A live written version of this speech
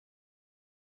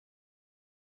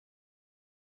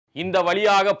இந்த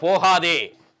வழியாக போகாதே.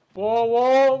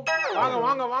 போவோம். வாங்க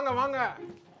வாங்க வாங்க வாங்க.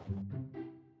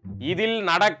 இதில்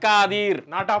நடக்காதீர்.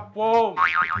 நடப்போம்.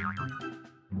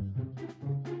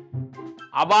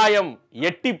 அபாயம்,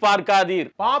 எட்டி பார்க்காதீர்.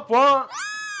 பாப்போம்.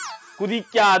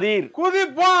 குதிக்காதீர்.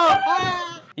 குதிப்போம்.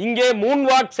 இங்கே மூன்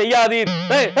வாக் செய்யாதீர்.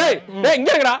 இங்க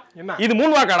இருக்கடா. இது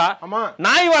மூன் வாக்காடா? ஆமா.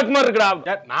 நாய் வாக் மாதிரி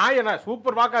இருக்குடா. நாய் என்ன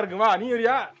சூப்பர் வாக்கா இருக்கு. வா நீ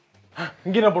வரியா?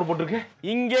 இங்க என்ன போட்டுருக்கு?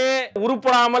 இங்கே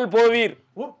உருப்படாமல் போவீர்.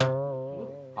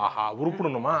 ஆஹா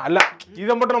உருப்படணுமா? அல்ல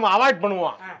இதை மட்டும் நம்ம அவாய்ட்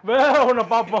பண்ணுவோம். வேற ஒண்ணு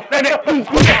பாப்போம்.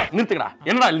 நிறுத்துக்கடா.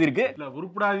 என்னடா எழுதி இருக்கு? இல்ல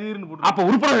உருப்படாதீர்னு போட்டு. அப்ப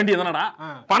உருப்பட வேண்டியதுதானடா.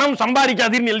 பணம்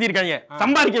சம்பாதிக்காதீர்னு எழுதி இருக்காங்க.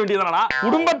 சம்பாதிக்க வேண்டியதுதானடா.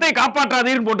 குடும்பத்தை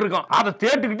காப்பாற்றாதீர்னு போட்டுருக்கோம். அதை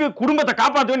தேட்டுக்கிட்டு குடும்பத்தை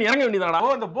காப்பாத்துவேன்னு இறங்க வேண்டியதுதானடா.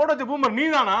 ஓ இந்த போர்டு வச்ச பூமர்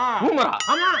நீதானா? பூமரா?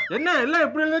 ஆமா. என்ன எல்லாம்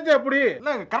எப்படி எழுதிச்சா எப்படி?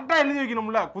 இல்ல கரெக்ட்டா எழுதி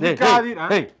வைக்கணும்ல.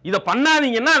 குதிக்காதீர். இத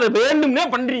பண்ணாதீங்கன்னா அதை வேண்டும்னே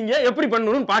பண்றீங்க. எப்படி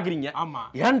பண்ணணும்னு பாக்குறீங்க. ஆமா.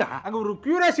 ஏன்டா அங்க ஒரு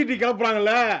கியூரியாசிட்டி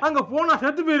கிளப்புறாங்கல்ல. அங்க போனா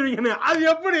செத்து போயிருவீங்கன்னு. அது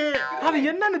எப்படி? அது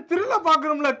என்னன்னு திருல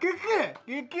பாக்கணும்ல. கிக்கு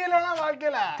கிக்கிலலாம்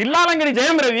வாழ்க்கையில தில்லாலங்கடி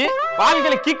ஜெயம் ரவி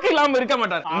வாழ்க்கையில கிக்கு இல்லாம இருக்க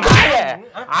மாட்டார்.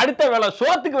 அடுத்த வேளை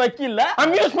சோத்துக்கு வைக்கல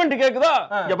அம்யூஸ்மெண்ட் கேக்குதோ.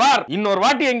 இங்க பார், இன்னொரு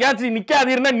வாட்டி எங்கயாச்சும்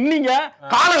நிக்காதீர்னா நின்னீங்க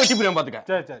காலை வெட்டி போறேன் பாத்துக்க.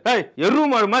 சரி சரி. ஏய் எரு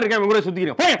மாடு மாதிரி இருக்கேன் கூட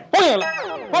சுத்திக்கிறேன்.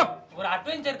 போ ஒரு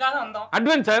அட்வென்ச்சர்க்காக வந்தோம்.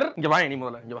 அட்வென்ச்சர்? இங்க வா நீ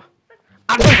முதல்ல இங்க வா.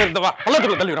 அட்வென்ச்சர் வா.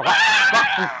 பள்ளத்துக்குள்ள தள்ளி விடுறா. வா.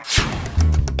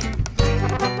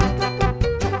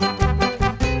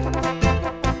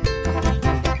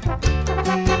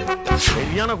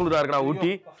 சரியான குளிரா இருக்கடா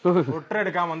ஊட்டி. ஒற்றை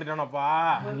எடுக்காம வந்துட்டானப்பா.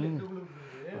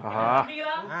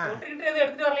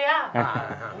 எடுத்துட்டு வரலையா?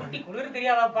 ஊட்டி குளிர்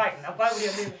தெரியாதாப்பா? என்னப்பா இப்படி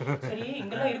வந்து? சரி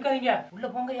இங்கெல்லாம் இருக்காதீங்க, உள்ள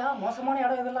போங்கயா. மோசமான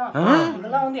இடம் இதெல்லாம்.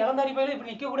 இதெல்லாம் வந்து இளந்தாரி பயில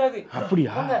இப்படி நிக்க கூடாது.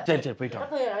 அப்படியா? சரி சரி போயிட்டோம்.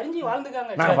 அறிஞ்சு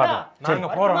வாழ்ந்துக்காங்க. நாங்க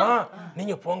போறோம்.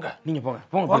 நீங்க போங்க. நீங்க போங்க.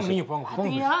 போங்க நீங்க போங்க.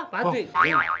 போங்கயா. பாத்து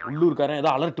உள்ளூர்காரன்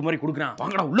ஏதோ அலர்ட் மாதிரி குடுக்குறான்.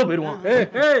 வாங்கடா உள்ள போயிருவோம்.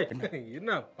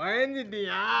 என்ன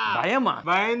பயந்துட்டியா? பயமா?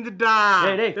 பயந்துட்டான்.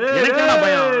 எனக்கு என்ன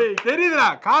பயம்? தெரியுதுடா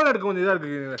கால் எடுக்க கொஞ்சம் இதா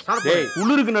இருக்கு.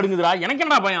 உள்ளூருக்கு நடுங்குதுடா. எனக்கு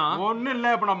என்ன பயம்? ஒண்ணு இல்ல.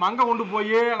 இப்ப நம்ம அங்க கொண்டு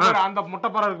போய் அந்த முட்டை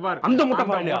பாறை இருக்கு பாரு. அந்த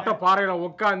முட்டை பாறையில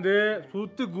உட்காந்து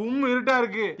சுத்து கும் இருட்டா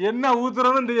இருக்கு. என்ன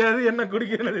ஊத்துறதுன்னு தெரியாது, என்ன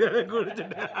குடிக்கிறதுன்னு தெரியாது.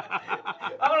 குடிச்சிட்டு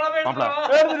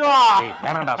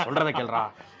வேணாண்டா சொல்றத கேளுடா.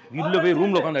 இல்ல போய்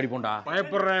ரூம்ல உட்கார்ந்து அடிப்போம்டா.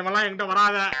 பயப்படுறவன் என்கிட்ட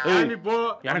வராத. போ.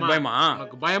 எனக்கு பயமா?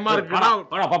 எனக்கு பயமா இருக்குடா.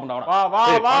 வாடா பாப்போம்டா. வா வா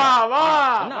வா வா.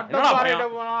 என்னடா பயம்?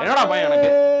 என்னடா பயம்?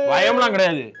 எனக்கு பயம்லாம்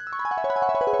கிடையாது.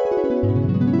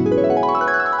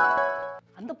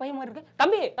 அந்த பயமா இருக்கு.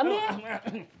 தம்பி தம்பி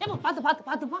ஏப்பா பாத்து பாத்து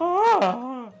பாத்து பா.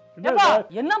 ஏப்பா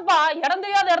என்னப்பா இடம்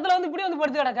தெரியாத இடத்துல வந்து இப்படி வந்து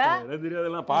படுத்து கிடக்க? இடம்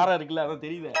தெரியாதெல்லாம் பாறை இருக்குல்ல அதான்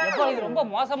தெரியுது. ஏப்பா இது ரொம்ப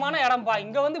மோசமான இடம்பா.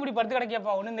 இங்க வந்து இப்படி படுத்து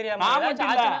கிடக்கியப்பா ஒண்ணும் தெரியாம.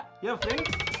 என்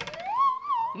ஃப்ரெண்ட்ஸ்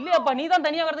இல்லையாப்பா நீ தான்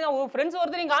தனியா கிடக்குங்க. உன் ஃப்ரெண்ட்ஸ்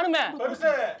ஒருத்தரையும் காணுமே.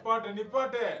 நிப்பாட்டு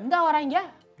நிப்பாட்டு. இந்தா வராங்க.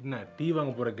 என்ன டீ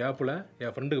வாங்க போற கேப்ல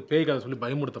என் ஃப்ரெண்டுக்கு பேய் கதை சொல்லி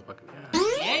பயமுறுத்த பாக்குறீங்க?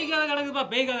 பேய் கதை கிடக்குப்பா.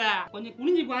 பேய் கதை கொஞ்சம்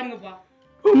குனிஞ்சு பாருங்கப்பா.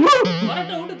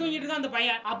 வரட்ட விட்டு தூங்கிட்டு தான் அந்த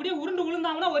பையன் அப்படியே உருண்டு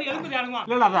விழுந்தாங்கன்னா ஒரு எலும்பு தேடுவான்.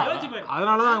 இல்ல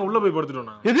அதனாலதான் நாங்க உள்ள போய்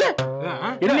படுத்துட்டோம். எது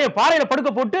என்ன பாறையில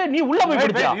படுக்க போட்டு நீ உள்ள போய்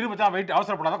படுத்தியா? இரு மச்சான் வெயிட்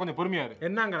அவசரப்படாத கொஞ்சம் பொறுமையா இரு.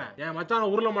 என்னங்கற என் மச்சான்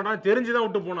உருள மாட்டான் தெரிஞ்சு தான்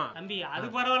விட்டு போனான். தம்பி அது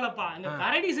பரவாயில்லப்பா. இந்த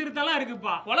கரடி சிறுத்தலாம்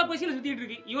இருக்குப்பா. கொலை பசியில சுத்திட்டு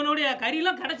இருக்கு. இவனுடைய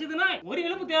கறிலாம் கிடைச்சதுன்னா ஒரு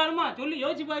எலும்பு தேடுமா சொல்லி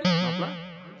யோசிச்சு பாரு.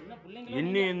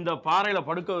 என்ன இந்த பாறையில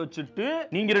படுக்க வச்சுட்டு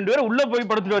நீங்க ரெண்டு பேரும் உள்ள போய்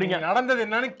படுத்துட்டு வரீங்க. நடந்தது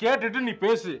என்னன்னு கேட்டுட்டு நீ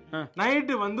பேசு.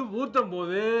 நைட்டு வந்து ஊத்தும்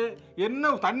போது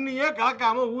என்ன தண்ணியே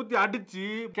கலக்காம ஊத்தி அடிச்சு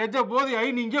கெஜ போதை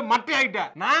ஆகி நீங்க மட்டை ஆயிட்ட.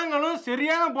 நாங்களும்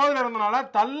சரியான போதையில இருந்தனால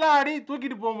தள்ளாடி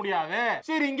தூக்கிட்டு போக முடியாது.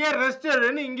 சரி இங்கே ரெஸ்ட்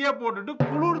எடுன்னு இங்கே போட்டுட்டு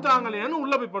குளிர் தாங்கலையான்னு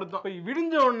உள்ள போய் படுத்தோம்.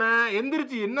 விடிஞ்ச உடனே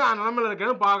எந்திரிச்சு என்ன நிலைமையில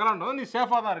இருக்கேன்னு பாக்கலாம். நீ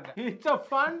சேஃபா தான் இருக்க. It's a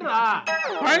funடா.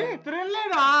 ஃபன்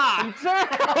த்ரில்லடா.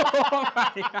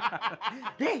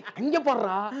 டேய் அங்க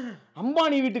பாருடா.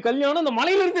 அம்பானி வீட்டு கல்யாணம் அந்த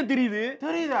மலையில இருந்து தெரியுது.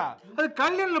 தெரியுதா? அது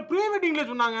கல்யாணம்ல ப்ரீ வெட்டிங்ல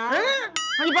சொன்னாங்க.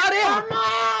 அங்க பாரு.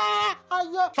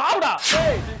 ஐயோ சாவுடா.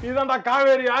 ஏய் இதான்டா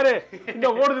காவேரி யாரு இங்க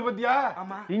ஓடுது பத்தியா?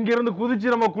 இங்க இருந்து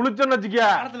குதிச்சு நம்ம குளிச்சோன்னு வச்சுக்க.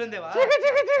 படத்துல இருந்தே வா.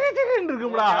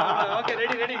 இருக்கும்டா. Okay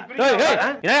ready ready. ஏய் ஏய்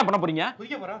என்ன பண்ண போறீங்க?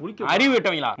 குளிக்க போறோம். அறிவு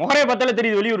வெட்டவங்களா? முகரைய பார்த்தாலே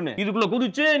தெரியுது வெளியூர்னு. இதுக்குள்ள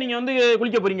குதிச்சு நீங்க வந்து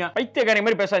குளிக்க போறீங்க. பைத்தியக்காரங்க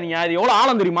மாதிரி பேசாதீங்க. அது எவ்வளவு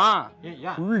ஆழம் தெரியுமா?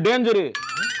 Full danger.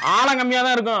 ஆழம் கம்மியா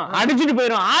தான் இருக்கும். அடிச்சிட்டு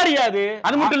போயிடும். ஆறியாது.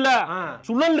 அது மட்டும் இல்ல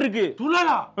சுழல் இருக்கு.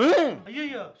 சுழலா?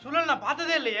 ஐயோ சுழல் நான்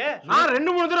பார்த்ததே இல்லையே. நான்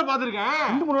 2-3 தடவை பாத்துர்க்கேன்.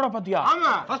 2-3 தடவை பாத்தியா?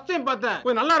 ஆமா ஃபர்ஸ்ட் டைம் பார்த்தேன்.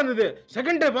 கொஞ்சம் நல்லா இருந்தது.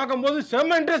 செகண்ட் டைம் பாக்கும்போது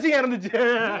செம்ம இன்ட்ரஸ்டிங்கா இருந்துச்சு.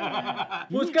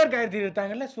 புஷ்கர் காயத்ரி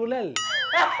எடுத்தாங்கல்ல சுழல்.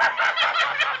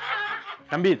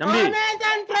 தம்பி தம்பி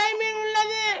அமேசான் பிரைமிங்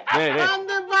உள்ளது.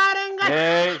 வந்து பாருங்க.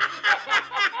 ஏய்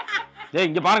டேய்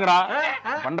இங்க பாருங்கடா.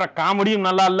 பண்ற காமெடியும்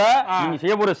நல்லா இல்ல. நீங்க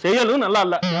செய்ய போற செயலும் நல்லா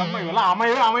இல்ல. இதெல்லாம்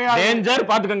அமையவே அமையாது. டேஞ்சர்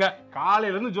பாத்துக்கங்க.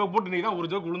 காலையில இருந்து ஜோக் போட்டு நீங்க தான் ஒரு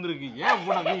ஜோக் விழுந்திருக்கு. ஏன்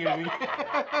போடாதீங்க?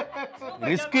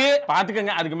 ரிஸ்க்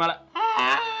பாத்துக்கங்க அதுக்கு மேல.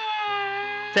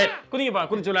 சரி குதிங்கப்பா,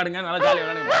 குதிச்சு விளையாடுங்க, நல்லா ஜாலியா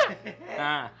விளையாடுங்க.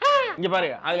 இங்க பாரு,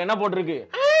 அதுல என்ன போட்டிருக்கு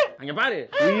அங்க பாரு,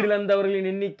 உயிரிழந்தவர்களின்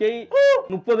எண்ணிக்கை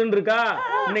 30 இருக்கா,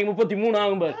 இன்னைக்கு 33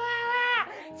 ஆகும் பாரு.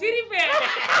 சிரிப்பே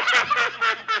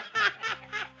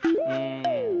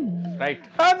ரைட்.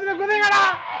 அதுல குதிங்கடா.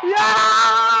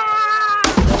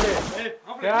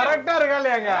 கரெக்டா இருக்கா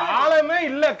இல்லையாங்க? ஆழமே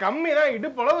இல்ல, கம்மி தான்,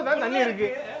 இடுப்பளவு தான் தண்ணி இருக்கு.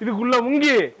 இதுக்குள்ள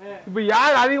முங்கி இப்ப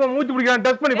யார் அதிகமா மூச்சு பிடிக்கிறான்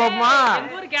டெஸ்ட் பண்ணி பாப்போமா?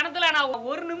 எங்க ஒரு கிணத்துல நான்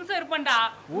 1 நிமிஷம் இருப்பேன்டா,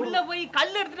 உள்ள போய்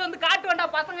கல் எடுத்துட்டு வந்து காட்டுவேன்டா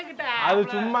பசங்க கிட்ட. அது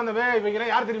சும்மா அந்த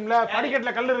இவங்க யார் தெரியுமில,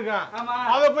 படிக்கட்டுல கல் இருக்கான்,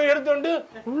 அத போய் எடுத்து வந்து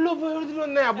உள்ள போய் எடுத்துட்டு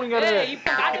வந்தேன் அப்படிங்கறது. இப்ப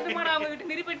காட்டுட்டுமாடா அவங்க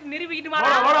கிட்ட நிரூபிக்கிட்டுமா?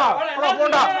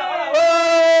 போடா.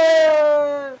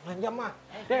 அம்மா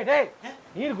டேய் டேய்,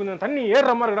 நீர் கொஞ்சம் தண்ணி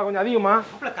ஏறுற மாதிரி இருக்கா, கொஞ்சம் அதிகமா.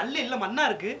 அப்பல கல்ல இல்ல மண்ணா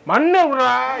இருக்கு. மண்ணு விடுறா,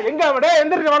 எங்க அவன்? டேய்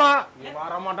எந்திரிச்சு வாடா.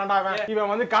 வர மாட்டான்டா அவன்.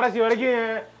 இவன் வந்து கடைசி வரைக்கும்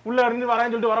உள்ள இருந்து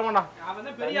வரேன்னு சொல்லிட்டு வர மாட்டான். அவன்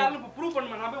வந்து பெரிய ஆளு ப்ரூவ்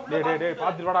பண்ணுமா? நான் போய் உள்ள. டேய் டேய்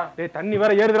பாத்துட்டு வாடா. டேய் தண்ணி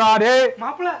வேற ஏறுதுடா. டேய்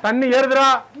மாப்ள தண்ணி ஏறுதுடா.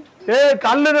 டேய்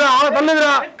தள்ளுதுடா, அவன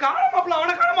தள்ளுதுடா. காண மாப்ள,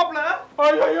 அவன காண மாப்ள.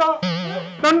 ஐயோ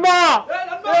நண்பா,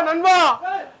 ஏய் நண்பா,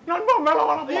 நண்பா மேல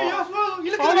வாடா. ஐயோ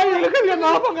இழுக்குது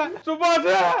மேல போங்க. சுபாஷ்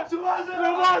சுபாஷ்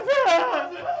சுபாஷ்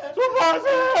சுபாஷ்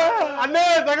அண்ணே,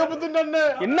 தகப்புத்து அண்ணே.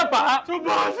 என்னப்பா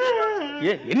சுபாஷ்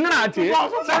என்னடா ஆச்சு?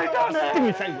 சுபாஷ்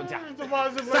மிஸ் ஆகி போச்சா?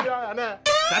 அண்ணே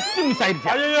ஜஸ்ட் மிஸ் ஆயிடுச்சு.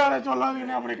 ஐயோ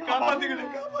சொல்லாதீங்க, அப்படி காப்பாத்துங்க.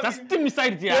 ஜஸ்ட் மிஸ்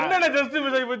ஆயிடுச்சு. என்னடா ஜஸ்ட்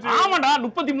மிஸ் ஆயி போச்சு? ஆமாடா,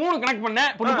 33 கனெக்ட் பண்ணேன்,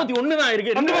 இப்போ 31 தான்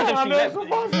இருக்கு. ரெண்டு பேரும் தப்பிச்சீங்க.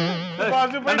 சுபாஷ்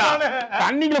சுபாஷ் போயிட்டானே.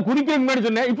 தண்ணிக்குள்ள குடிக்கிறதுக்கு முன்னாடி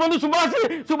சொன்னேன், இப்போ வந்து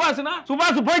சுபாஷ்னா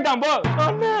சுபாஷ் போயிட்டான் போ.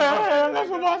 அண்ணே எங்க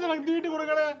சுபாஷ் எனக்கு தீட்டு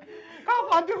கொடுங்கண்ணே,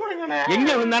 காப்பாத்தி கொடுங்கண்ணே. எங்க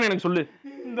விழுந்தான்னு எனக்கு சொல்லு.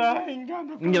 இந்த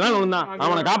இங்கதான் விழுந்தான்.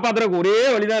 அவனை காப்பாத்துறதுக்கு ஒரே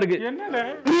வழிதான் இருக்கு. என்னண்ணே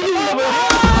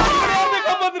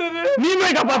காப்பாத்துறது? நீ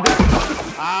போய் காப்பாத்து.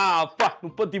 அப்பா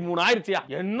 33 ஆயிடுச்சியா?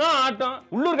 என்ன ஆட்டம்!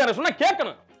 உள்ளூர்கார சொன்னா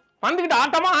கேட்கணும். வந்துகிட்டு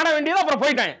ஆட்டமா ஆட வேண்டியது, அப்புறம்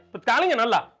போயிட்டாங்க. காலைங்க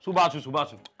நல்லா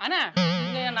சுபாஷ். அண்ணா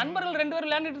இங்க நண்பர்கள் 2 பேரும்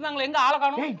விளையாண்டுட்டு இருந்தாங்களே, எங்க ஆள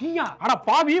காணோம்? ஏய் நீயா? அட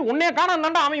பாவி, உன்னைய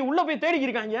காணோம்டா. அவன் உள்ள போய் தேடி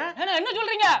இருக்காங்க. என்ன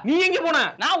சொல்றீங்க? நீ எங்க போன?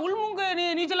 நான் உள்முங்கு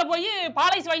நீச்சல்ல போய்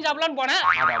பாலைஸ் வாங்கி சாப்பிடலாம்னு போனேன்.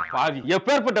 அட பாவி,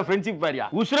 எப்பேர்ப்பட்ட ஃப்ரெண்ட்ஷிப் பாரியா.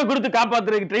 உசுர கொடுத்து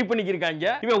காப்பாத்துறதுக்கு ட்ரை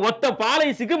பண்ணிக்கிருக்காங்க. இவன் ஒத்த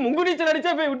பாலைஸுக்கு முங்கு நீச்சல்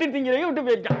அடிச்சா போய் விட்டு திங்கிறீங்க, விட்டு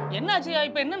போயிருக்கான். என்னாச்சு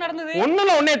இப்ப? என்ன நடந்தது?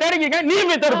 ஒண்ணுல உன்னைய தேடி இருக்க, நீ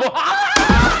போய் தேடு போ.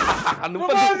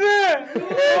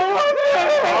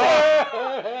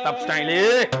 தப்ஸ்டைலே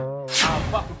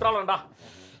அப்பா குற்றாலம்டா.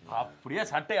 அப்படியே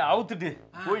சட்டையை அவுத்துட்டு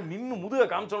போய் நின்னு முதுக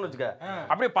காமிச்சோன்னு வச்சுக்க,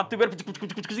 அப்படியே 10 பேர் பிச்சு பிச்சு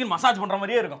பிச்சு பிச்சு மசாஜ் பண்ற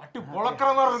மாதிரியே இருக்கும். அட்டி பொளக்கற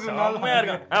மாதிரி இருக்கு, நல்லமையா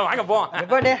இருக்கு. வாங்க போ.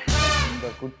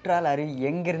 இந்த குற்றால அருவி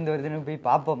எங்க இருந்து வருதுன்னு போய்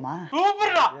பாப்போமா?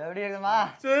 சூப்பர்டா. எப்படி இருக்குமா?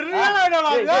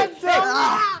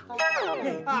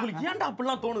 உங்களுக்கு ஏன்டா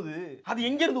அப்படிலாம் தோணுது? அது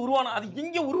எங்க இருந்து உருவானா, அது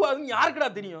எங்க உருவாகுதுன்னு யாருக்குடா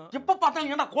தெரியும்? எப்ப பார்த்தாலும்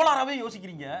ஏன்டா கோளாராவே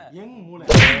யோசிக்கிறீங்க? எங்க மூளை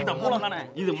இந்த மூளை தானே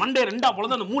இது. மண்டே 2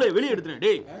 பொழுது அந்த மூளையை வெளியே எடுத்துறேன்.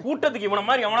 டேய் கூட்டத்துக்கு இவன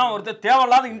மாதிரி எவனா ஒருத்தர்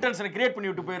தேவையில்லாத இன்டென்ஷனை கிரியேட்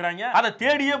பண்ணி விட்டு போயிடுறாங்க. அதை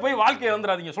தேடியே போய் வாழ்க்கையை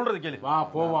வந்துடாதீங்க. சொல்றது கேளு. வா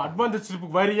போவோம். அட்வான்ஸ்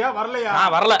ட்ரிப்புக்கு வரியா வரலையா?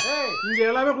 வரல. இங்க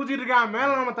எல்லாமே குளிச்சிட்டு இருக்கான், மேல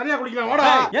நம்ம தனியா குளிக்கலாம்.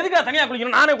 வாடா. எதுக்குடா தனியா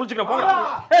குளிக்கணும்? நானே குளிச்சுக்கிறேன். போங்கடா.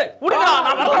 ஏய் விடுடா,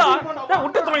 நான் வரலடா. டேய்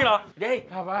விட்டு தூங்கடா. டேய்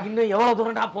இன்னும் எவ்வளவு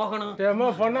தூரம்டா போகணும்? தேமா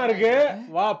ஃபன்னா இருக்கு,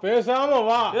 வா பேசாம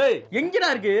வா. ஏய் எங்கடா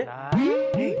இருக்கு?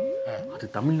 அது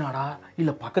தமிழ்நாடா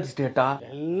இல்ல பக்கத்து ஸ்டேட்டா?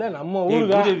 எல்லாம் நம்ம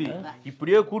ஊரு.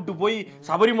 இப்படியே கூட்டு போய்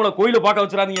சபரிமலை கோயில பார்க்க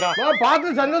வச்சிராதீங்கடா. வா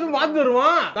பார்த்து சந்தோஷம் பார்த்து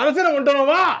வருவோம். தரிசனம் கொண்டு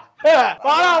வா.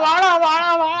 வாடா வாடா வாடா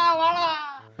வாடா வாடா.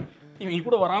 இவங்க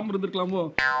கூட வராம இருந்திருக்கலாமோ?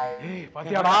 ஏய்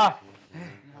பாத்தியாடா,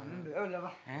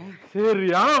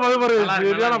 சரியான மதுமரு,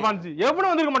 சரியான பாஞ்சி. எப்படி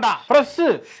வந்திருக்க மாட்டா? ஃப்ரெஷ்.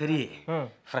 சரி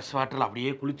ஃப்ரெஷ் வாட்டர்ல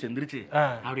அப்படியே குளிச்சு எந்திரிச்சு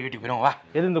அப்படியே வீட்டுக்கு போயிடும். வா.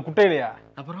 எது இந்த குட்டையிலையா?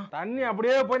 அப்புறம் தண்ணி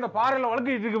அப்படியே போய் இந்த பாறையில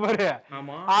வளர்க்கிட்டு இருக்கு பாரு.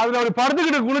 ஆமா. அதுல அப்படி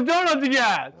படுத்துக்கிட்டு குளிச்சோன்னு வச்சுக்க,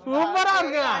 சூப்பரா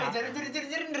இருக்கு.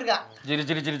 சிரி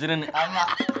சிரி சிரி சிரின்னு.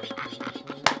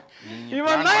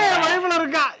 இவன் தான் என் வைப்புல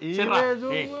இருக்கா.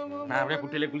 நான் அப்படியே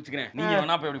குட்டையிலே குளிச்சுக்கிறேன். நீங்க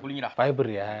வேணா போய் அப்படி குளிங்கடா.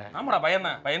 பயப்படுறியா? ஆமாடா பயம்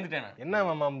தான். பயந்துட்டேன். என்ன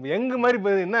மாமா எங்க மாதிரி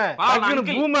என்ன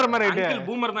பூமர் மாதிரி ஆயிட்டு?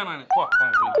 பூமர் தான் நானு. போ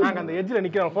நாங்க அந்த எட்ஜ்ல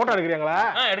நிக்கிறோம். போட்டோ எடுக்கறீங்களா?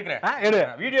 எடுக்கிறேன். எடு.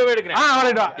 வீடியோவே எடுக்கிறேன்.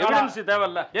 வரடா. எவிடன்ஸ்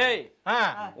தேவையில்ல. ஏய்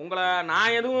உங்களை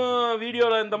நான் எதுவும்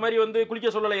வீடியோல இந்த மாதிரி வந்து குளிக்க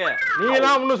சொல்லலையே. நீ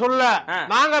எல்லாம் ஒண்ணும் சொல்லல.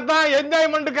 நாங்க தான்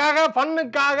என்ஜாய்மென்ட்காக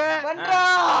ஃபன்னுக்காக வளக்குறா.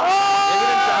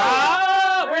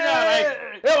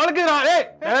 வளக்குறா.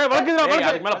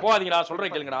 அதுக்கு மேல போகாதீங்கடா.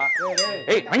 சொல்றேன் கேளுங்கடா.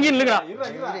 ஏய் அங்க இல்லங்கடா.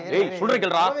 ஏய் சொல்றேன்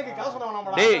கேளுடா.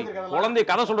 டேய் குழந்தை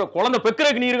கதை சொல்ற. குழந்தை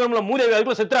பெக்கறதுக்கு நீ இருக்கணும்ல. மூதேவி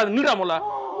அதுக்குள்ள செத்துறாது. நில்றா மொல்ல.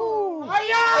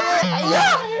 ஐயா ஐயா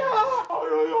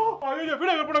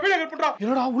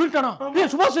என்னடா உளுட்டானா? டேய்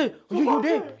சுபாஷ், ஐயோ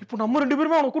டேய் இப்போ நம்ம 2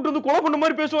 பேருமே அவனை கூட்டி வந்து கொலை பண்ண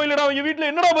மாதிரி பேசுவோம் இல்லடா. அவங்க வீட்ல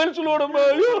என்னடா பதில் சொல்லுவோம் நம்ம?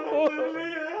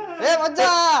 ஏய்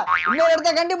மச்சான், இன்னொரு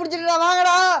இடத்தை கண்டுபிடிச்சிட்டா.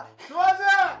 வாங்கடா சுபாஷ்,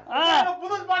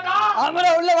 புது ஸ்பாட்டா? ஆமாடா,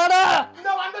 உள்ள வாடா. இந்த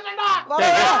வந்துட்டேன்டா.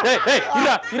 டேய் டேய்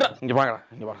இருடா இருடா. இங்க வாங்கடா.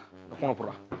 இங்க வா. போன்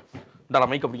போடுடா. இந்தடா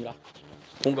மைக் அப்படிங்கடா.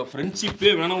 உங்க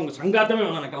ஃப்ரெண்ட்ஷிப்பே வேணாம், உங்க சங்காத்தமே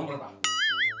வேணாம், நான் கிளம்புறேன்.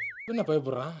 என்ன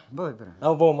பயப்படுறான்? பயப்படுறேன்.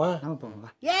 நம்ம போவோமா? நம்ம போவோம்பா.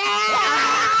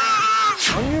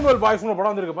 அனிமல் பாய்ஸ்னு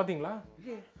படம் வந்திருக்கு பாத்தீங்களா?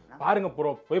 பாருங்க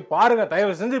ப்ரோ, போய் பாருங்க,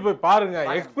 தயவு செஞ்சு போய் பாருங்க.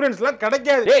 எக்ஸ்பீரியன்ஸ்லாம்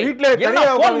கிடைக்காது. வீட்ல என்ன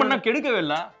ஃபோன் பண்ணா கெடுக்கவே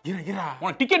இல்ல. இரு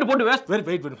உனக்கு டிக்கெட் போட்டு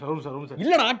வெயிட் ரூம் சார்.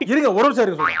 இல்லடா இருங்க ஒரு நிமிஷம்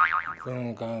இருங்க.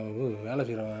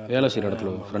 வேலை செய்யற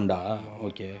இடத்துல ஃப்ரெண்டா?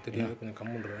 ஓகே, தெரியாது, கொஞ்சம்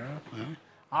கம்முன்றேன்.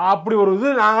 அப்படி ஒரு இது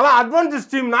நாங்களாம் அட்வான்ஸ்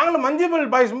டீம். நாங்களும் மஞ்சிமல்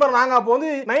பாய்ஸ் மாதிரி நாங்க அப்போ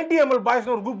வந்து 90 ml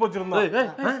பாய்ஸ்னு ஒரு குரூப்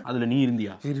வச்சிருந்தோம். அதுல நீ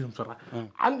இருந்தியா? சீரியஸ் சொல்றேன்.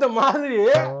 அந்த மாதிரி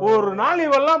ஒரு நாள்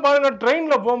இவெல்லாம் பாருங்க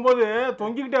ட்ரெயின்ல போகும்போது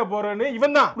தொங்கிக்கிட்டே போறேன்னு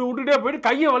இவன் தான் இப்படி விட்டுட்டே போயிட்டு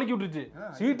கையை வலிக்கி விட்டுருச்சு.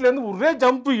 சீட்ல இருந்து ஒரே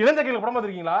ஜம்ப். இளந்த கையில படம்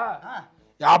பார்த்திருக்கீங்களா?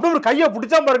 அப்படியே ஒரு கையை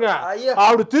பிடிச்சா பாருங்க,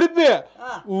 அப்படி திருப்பி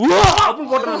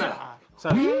அப்படின்னு போட்டுறாங்க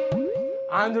சார்.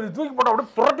 தூக்கி போட்டா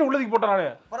அப்படியே புரட்டி உள்ளதுக்கு போட்டானே,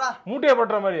 மூட்டையை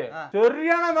போட்டுற மாதிரி.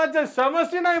 சரியான மேட்ச்,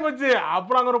 செமஸ்டின் ஆகி போச்சு.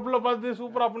 அப்புறம் அங்க ஒரு புள்ள பார்த்து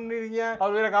சூப்பரா பண்ணிருக்கீங்க,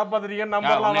 அவர் வேற காப்பாத்துறீங்க,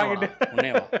 நம்பர்லாம் வாங்கிட்டு.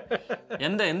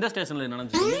 எந்த ஸ்டேஷன்ல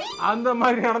நடந்துச்சு? அந்த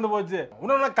மாதிரி நடந்து போச்சு.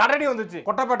 இன்னொன்னு கரடி வந்துச்சு.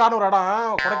 கொட்டப்பேட்டான்னு ஒரு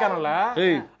இடம் கொடைக்கானல்ல.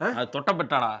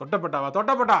 தொட்டப்பேட்டா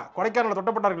கொடைக்கானல்ல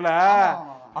தொட்டப்பேட்டா இருக்குல்ல,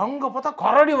 அங்க பார்த்தா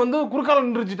கரடி வந்து குறுக்கால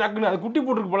நின்றுச்சு. டக்குன்னு அது குட்டி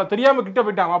போட்டுருக்கு போல, தெரியாம கிட்ட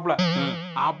போயிட்டான் மாப்பிள.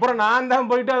 அப்புறம் நான் தான்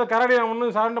போயிட்டு அது கரடி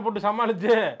ஒண்ணு சண்டை போட்டு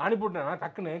சமாளிச்சு அனுப்பிவிட்டேன்.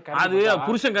 டக்குன்னு அது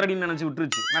புருஷன் கரடின்னு நினைச்சு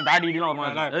விட்டுருச்சு. நான் தாடி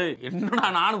என்னடா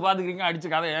நானும் பாத்துக்கிறீங்க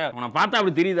அடிச்சு கதைய. அவனை பார்த்தா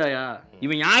அப்படி தெரியுதாயா?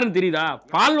 இவன் யாருன்னு தெரியுதா?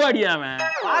 பால்வாடியா அவன்?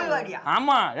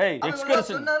 ஆமா.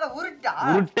 எக்ஸ்கர்ஷன்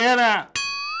உருட்டேதான்.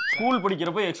 ஸ்கூல்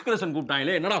படிக்கிறப்ப எக்ஸ்கர்ஷன்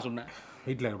கூப்பிட்டாங்களே, என்னடா சொன்னேன்?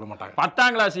 வீட்டுல இருக்க மாட்டாங்க.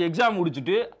 10ஆம் கிளாஸ் எக்ஸாம்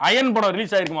முடிச்சுட்டு அயன் படம்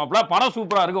ரிலீஸ் ஆயிருக்குமாப்ல, படம்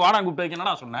சூப்பரா இருக்கு, வாடா கூப்பிட்டு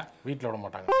என்னடா சொன்னேன்? வீட்டுல விட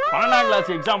மாட்டாங்க. 12ஆம்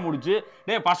கிளாஸ் எக்ஸாம் முடிச்சு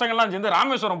பசங்க எல்லாம் சேர்ந்து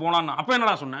ராமேஸ்வரம் போலான்னு, அப்ப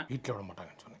என்னடா சொன்னேன்? வீட்டுல விட மாட்டாங்க.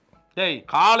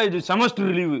 காலேஜ்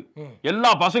செமஸ்டர் லீவு, எல்லா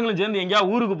பசங்களும் சேர்ந்து எங்கேயா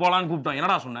ஊருக்கு போலான்னு கூப்பிட்டோம்,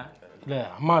 என்னடா சொன்னேன்? இல்ல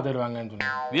அம்மா தருவாங்கன்னு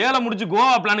சொன்னேன். வேலை முடிச்சு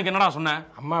கோவா பிளானுக்கு என்னடா சொன்னேன்?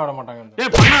 அம்மா விட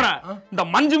மாட்டாங்க. பண்ணாரா இந்த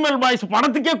மஞ்சுமல் பாய்ஸ்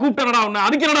படத்துக்கே கூப்பிட்டா உன்ன,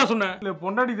 அதுக்கு என்னடா சொன்னேன்? இல்ல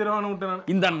பொண்டாடி தருவான்னு விட்டேன்.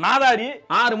 இந்த நாதாரி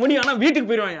 6 மணி ஆனா வீட்டுக்கு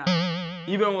போயிருவாங்க.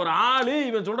 இவன் ஒரு ஆளு,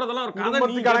 இவன் சொல்றதெல்லாம் ஒரு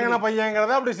குடும்பத்துக்காரங்க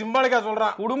பையங்கிறத அப்படி சிம்பாலிக்கா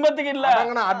சொல்றான். குடும்பத்துக்கு இல்ல,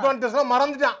 அட்வான்டேஜ்லாம்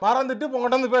மறந்துட்டு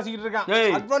உங்ககிட்ட வந்து பேசிக்கிட்டு இருக்கான்.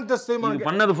 அட்வான்டேஜ்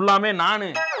பண்ணது ஃபுல்லாமே நானு.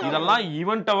 இதெல்லாம்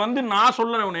இவன்ட்ட வந்து நான்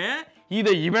சொல்லனே, இத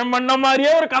இவன் பண்ண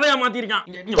மாதிரியே ஒரு கதையா மாத்திருக்கான்.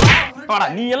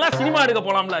 நீ எல்லாம் சினிமா எடுக்க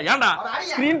போலாம்ல, ஏன்டா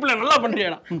ஸ்கிரீன் பிளே நல்லா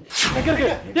பண்றியாடா?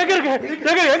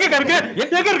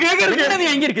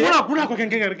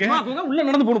 உள்ள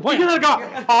நடந்து போணும் போய்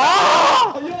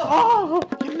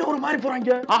என்ன ஒரு மாதிரி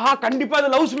போறாங்க. ஆஹா, கண்டிப்பா இது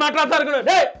லவ்ஸ் மேட்டரா தான் இருக்கணும்.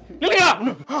 டேய் இல்லையா,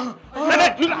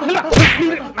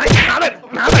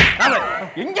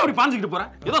 எங்க அப்படி பாஞ்சுக்கிட்டு போற?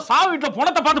 ஏதோ சாவு வீட்டுல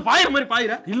பணத்தை பார்த்து பாயிற மாதிரி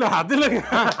பாயிர. இல்ல அது இல்ல.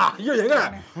 ஐயோ எங்க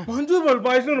மஞ்சுமல்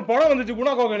பாய்ஸ்னு ஒரு படம் வந்துச்சு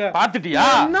குணா கோகையில, பாத்துட்டியா?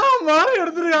 என்ன மாதிரி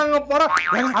எடுத்துருக்காங்க படம்.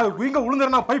 அது இங்க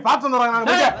விழுந்துறா போய் பார்த்து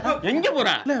வந்துறாங்க. எங்க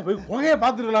போற? இல்ல போய் கோகையை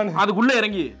பார்த்துருக்கலான்னு. அதுக்குள்ள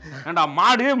இறங்கி ஏண்டா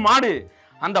மாடு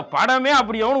அந்த படமே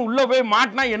அப்படி எவனும் உள்ள போய்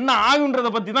மாட்டினா என்ன ஆகுன்றத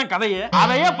பத்தி தான் கதையே.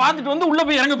 அதையே பார்த்துட்டு வந்து உள்ள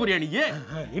போய் இறங்க போறியா நீ?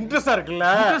 இன்ட்ரெஸ்டா இருக்குல்ல?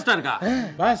 இன்ட்ரெஸ்டா இருக்கா?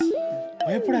 பாஸ்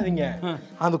பயப்படாதீங்க,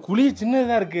 அந்த குழி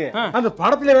சின்னதா இருக்கு. அந்த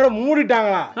படத்துல வேற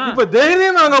மூடிட்டாங்களா. இப்ப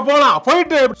தைரியமா அங்க போலாம்.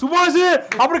 போயிட்டு சுபாஷ்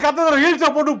அப்படி கத்தற ஹீல்ஸ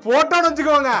போட்டு போட்டோன்னு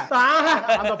வச்சுக்கோங்க.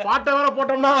 அந்த பாட்டை வேற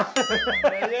போட்டோம்னா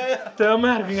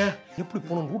செமையா இருக்குங்க. எப்படி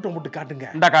போணும் ரூட்டை போட்டு காட்டுங்க.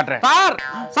 இந்த காட்டுறேன்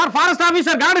சார். ஃபாரஸ்ட்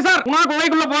ஆபீசர் காடு சார், உனக்கு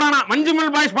குகைக்குள்ள போறானா?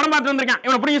 மஞ்சுமல் பாய்ஸ் படம் பார்த்து வந்திருக்கேன்.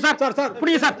 இவனை பிடிங்க சார்.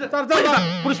 பிடிங்க சார்.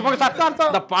 புடிச்சு போங்க சார்.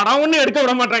 இந்த படம் ஒண்ணு எடுக்க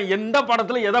விட மாட்டேன். எந்த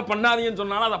படத்துல எதை பண்ணாதீங்கன்னு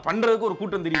சொன்னாலும் அதை பண்றதுக்கு ஒரு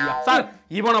கூட்டம் தெரியுதா சார்?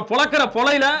 இவனை பொளக்கிற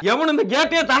பொலையில எவனும் இந்த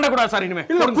கேட்டையே தாண்டக்கூடாது சார். இனிமே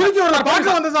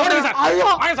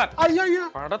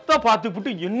படத்தை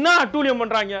பார்த்துட்டு என்ன அட்டூழியம்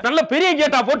பண்றாங்க. நல்ல பெரிய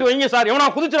கேட்டா போட்டு வைங்க சார், எவனா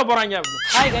குதிச்சிட போறாங்க.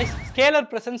 Hi guys, scalar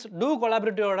presence two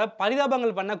கொலாபரேட்டிவோட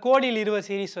பரிதாபங்கள் பண்ண கோடியில் 20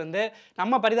 சீரிஸ் வந்து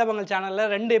நம்ம பரிதாபங்கள் சேனல்ல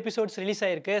 2 எபிசோட்ஸ் ரிலீஸ்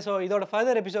ஆயிருக்கு. ஸோ இதோட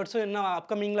ஃபர்தர் எபிசோட்ஸும் இன்னும்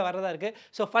அப்கமிங்ல வரதா இருக்கு.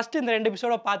 ஸோ ஃபர்ஸ்ட் இந்த 2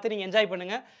 எபிசோட பார்த்து நீங்க என்ஜாய்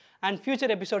பண்ணுங்க அண்ட்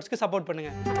ஃபியூச்சர் எபிசோட்ஸ்க்கு சப்போர்ட்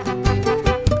பண்ணுங்க.